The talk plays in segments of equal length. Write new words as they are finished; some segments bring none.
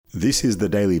This is the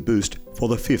daily boost for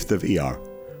the 5th of Iyar,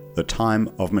 the time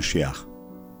of Mashiach.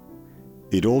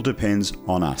 It all depends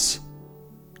on us.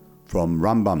 From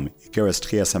Rambam,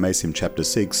 Iyar chapter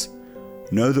 6,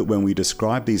 know that when we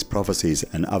describe these prophecies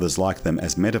and others like them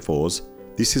as metaphors,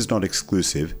 this is not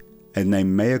exclusive, and they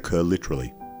may occur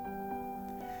literally.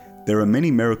 There are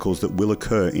many miracles that will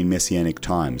occur in Messianic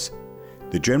times.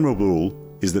 The general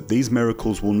rule is that these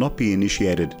miracles will not be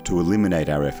initiated to eliminate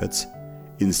our efforts.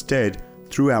 Instead,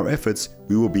 through our efforts,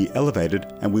 we will be elevated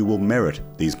and we will merit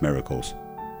these miracles.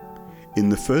 In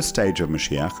the first stage of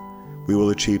Mashiach, we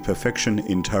will achieve perfection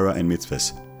in Torah and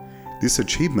mitzvahs. This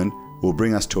achievement will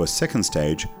bring us to a second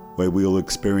stage where we will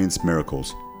experience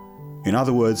miracles. In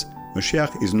other words,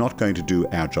 Mashiach is not going to do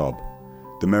our job.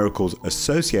 The miracles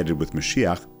associated with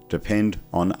Mashiach depend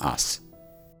on us.